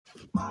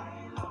Hey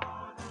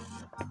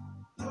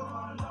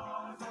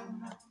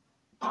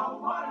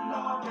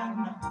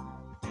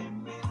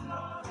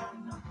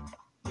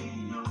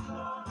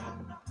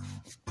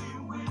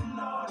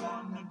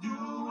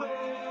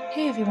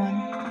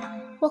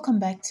everyone, welcome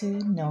back to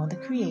Know the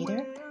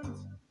Creator.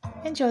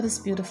 Enjoy this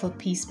beautiful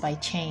piece by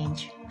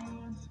Change.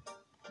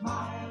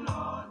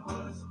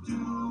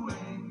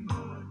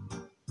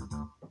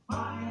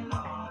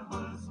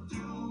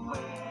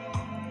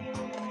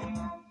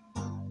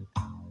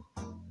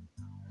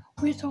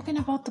 We're talking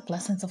about the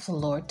blessings of the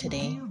Lord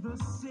today.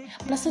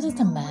 Blessed is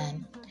the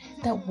man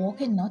that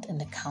walketh not in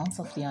the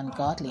counsel of the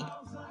ungodly,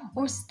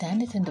 or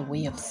standeth in the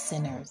way of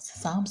sinners.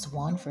 Psalms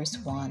 1 verse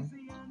 1.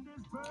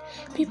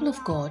 People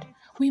of God,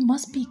 we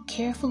must be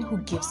careful who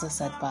gives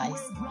us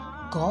advice.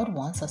 God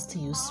wants us to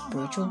use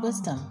spiritual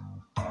wisdom.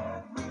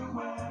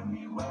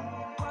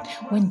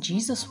 When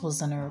Jesus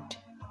was on earth,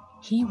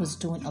 he was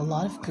doing a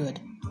lot of good,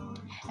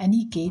 and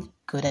he gave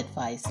good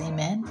advice.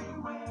 Amen?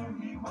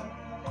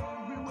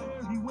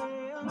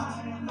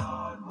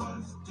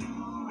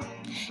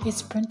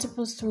 His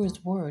principles through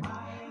his word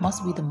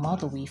must be the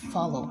model we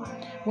follow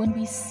when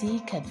we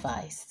seek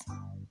advice.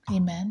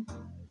 Amen?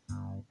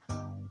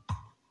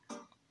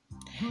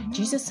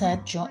 Jesus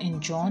said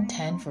in John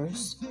 10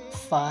 verse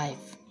 5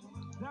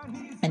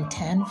 and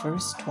 10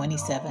 verse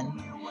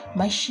 27,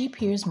 "My sheep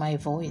hears my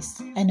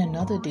voice, and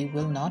another they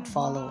will not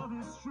follow."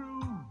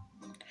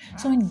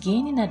 So in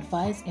gaining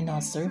advice in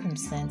our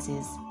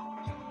circumstances,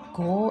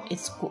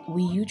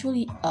 we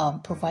usually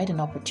provide an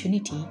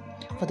opportunity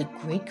for the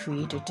great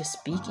Creator to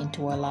speak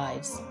into our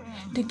lives,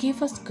 to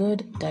give us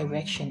good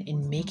direction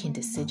in making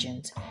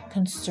decisions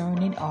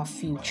concerning our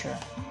future.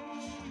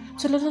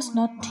 So let us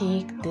not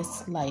take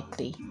this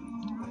lightly.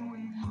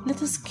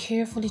 Let us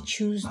carefully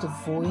choose the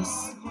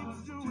voice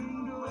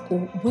or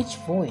which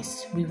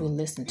voice we will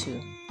listen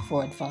to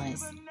for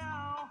advice.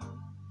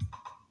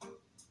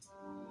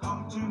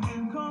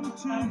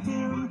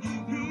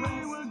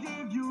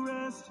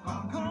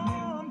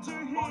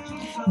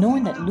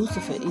 Knowing that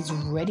Lucifer is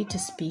ready to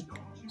speak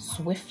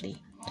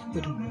swiftly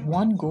with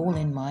one goal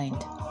in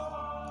mind,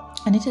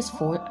 and it is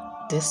for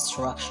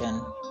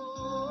destruction.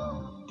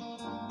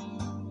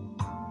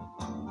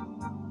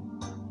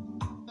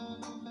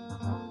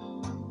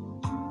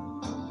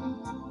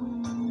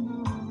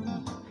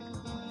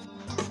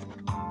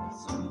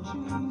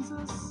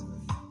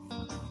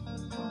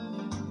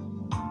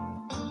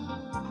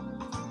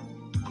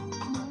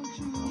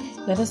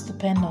 Let us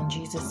depend on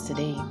Jesus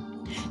today.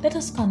 Let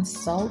us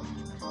consult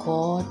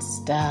God's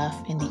staff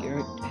in the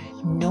earth,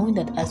 knowing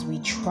that as we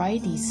try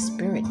these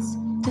spirits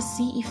to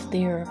see if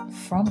they're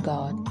from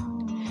God,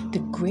 the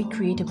great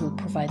Creator will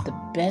provide the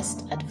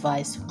best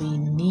advice we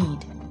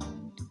need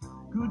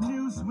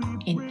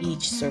in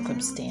each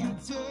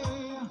circumstance.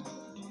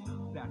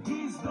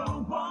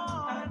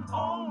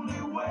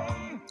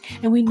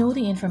 And we know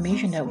the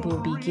information that will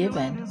be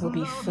given will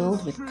be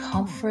filled with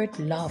comfort,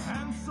 love,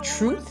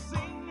 truth.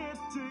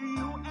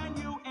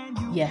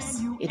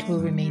 Yes, it will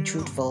remain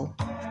truthful.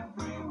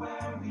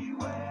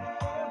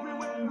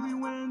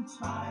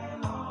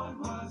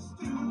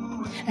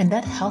 And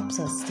that helps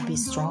us to be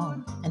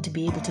strong and to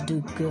be able to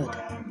do good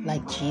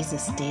like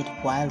Jesus did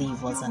while he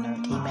was on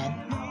earth. Amen.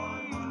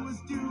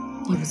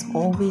 He was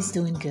always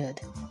doing good.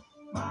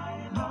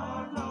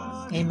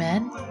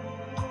 Amen.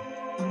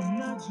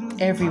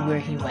 Everywhere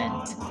he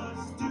went.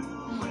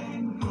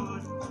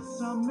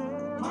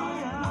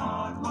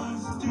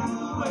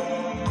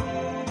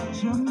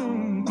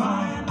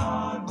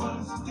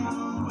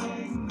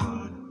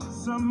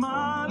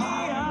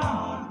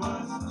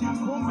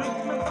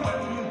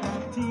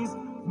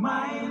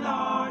 My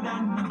Lord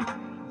and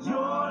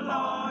your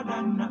Lord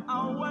and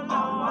our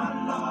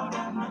Lord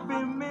and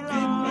feel me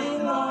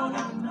Lord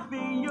and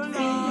feel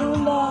you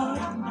Lord,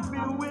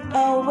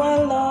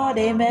 our Lord.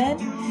 Amen.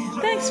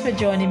 Thanks for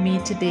joining me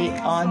today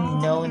on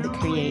Knowing the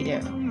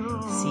Creator.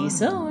 See you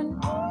soon.